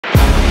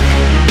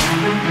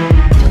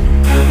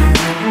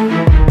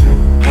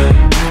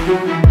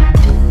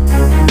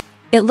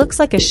It looks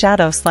like a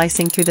shadow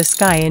slicing through the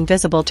sky,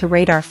 invisible to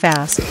radar,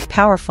 fast,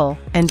 powerful,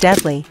 and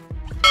deadly.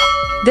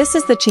 This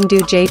is the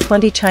Chengdu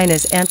J-20,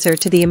 China's answer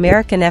to the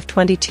American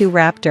F-22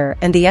 Raptor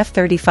and the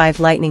F-35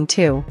 Lightning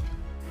II.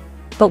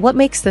 But what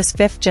makes this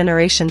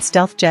fifth-generation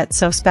stealth jet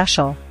so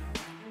special?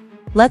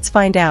 Let's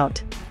find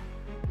out.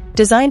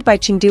 Designed by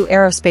Chengdu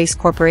Aerospace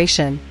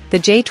Corporation, the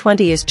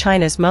J-20 is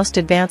China's most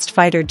advanced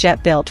fighter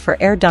jet built for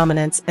air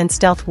dominance and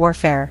stealth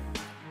warfare.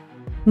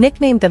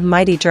 Nicknamed the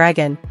Mighty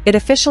Dragon, it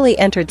officially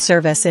entered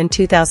service in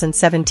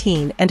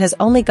 2017 and has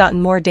only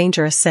gotten more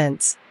dangerous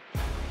since.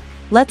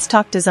 Let's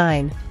talk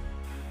design.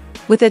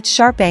 With its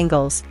sharp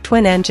angles,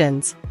 twin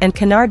engines, and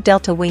canard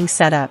delta wing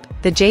setup,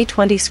 the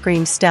J-20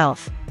 screams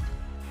stealth.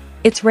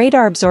 Its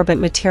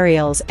radar-absorbent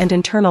materials and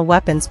internal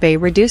weapons bay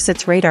reduce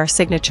its radar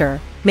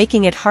signature,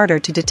 making it harder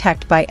to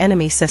detect by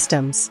enemy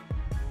systems.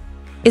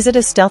 Is it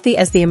as stealthy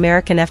as the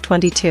American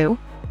F-22?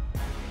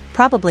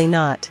 Probably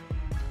not.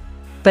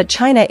 But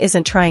China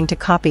isn't trying to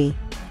copy.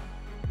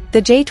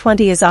 The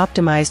J-20 is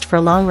optimized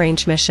for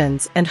long-range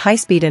missions and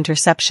high-speed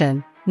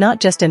interception, not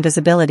just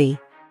invisibility.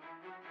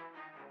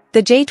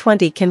 The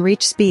J-20 can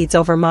reach speeds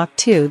over Mach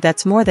 2,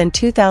 that's more than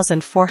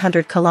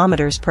 2,400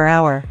 km per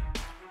hour.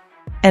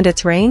 And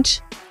its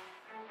range?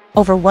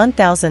 Over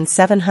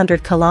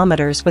 1,700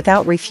 kilometers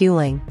without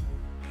refueling.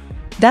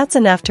 That's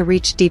enough to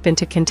reach deep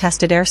into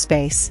contested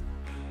airspace.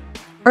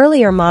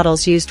 Earlier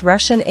models used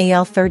Russian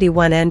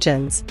AL-31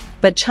 engines,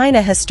 but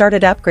China has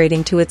started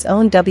upgrading to its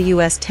own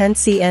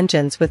WS-10C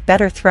engines with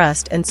better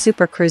thrust and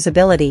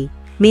supercruisability,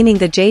 meaning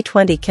the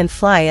J-20 can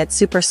fly at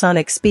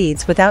supersonic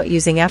speeds without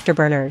using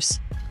afterburners.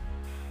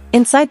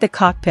 Inside the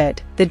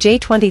cockpit, the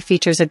J-20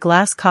 features a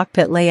glass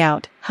cockpit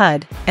layout,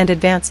 HUD, and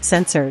advanced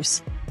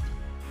sensors.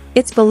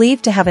 It's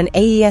believed to have an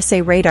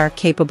AESA radar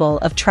capable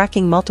of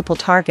tracking multiple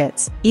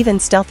targets, even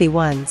stealthy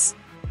ones.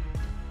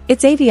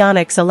 Its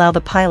avionics allow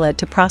the pilot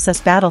to process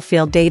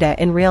battlefield data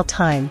in real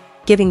time,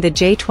 giving the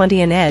J-20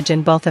 an edge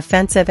in both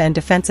offensive and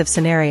defensive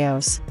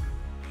scenarios.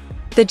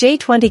 The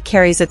J-20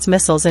 carries its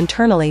missiles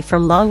internally,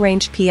 from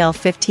long-range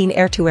PL-15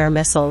 air-to-air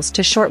missiles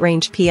to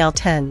short-range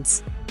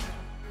PL-10s.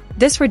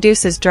 This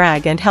reduces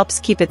drag and helps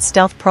keep its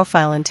stealth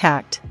profile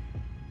intact.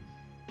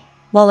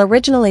 While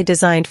originally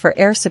designed for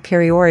air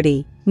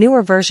superiority,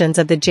 newer versions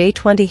of the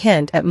J-20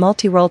 hint at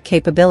multi-role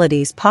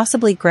capabilities,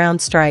 possibly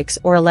ground strikes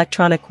or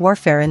electronic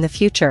warfare in the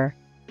future.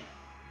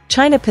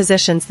 China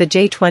positions the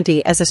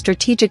J-20 as a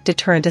strategic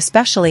deterrent,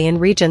 especially in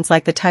regions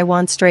like the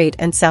Taiwan Strait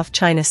and South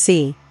China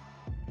Sea.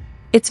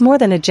 It's more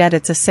than a jet,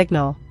 it's a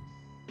signal.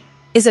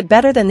 Is it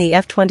better than the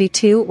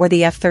F-22 or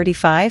the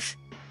F-35?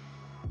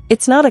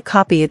 It's not a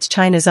copy, it's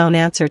China's own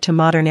answer to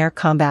modern air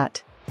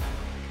combat.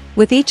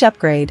 With each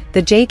upgrade,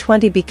 the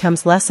J-20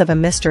 becomes less of a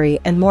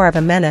mystery and more of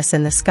a menace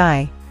in the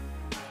sky.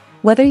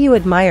 Whether you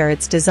admire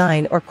its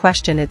design or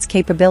question its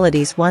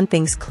capabilities, one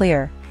thing's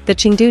clear: the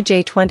Chengdu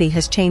J-20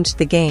 has changed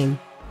the game.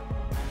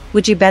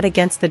 Would you bet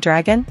against the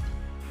Dragon?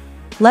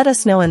 Let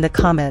us know in the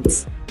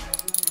comments.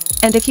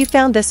 And if you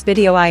found this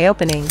video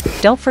eye-opening,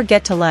 don't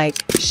forget to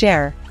like,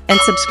 share, and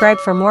subscribe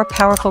for more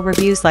powerful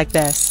reviews like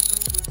this.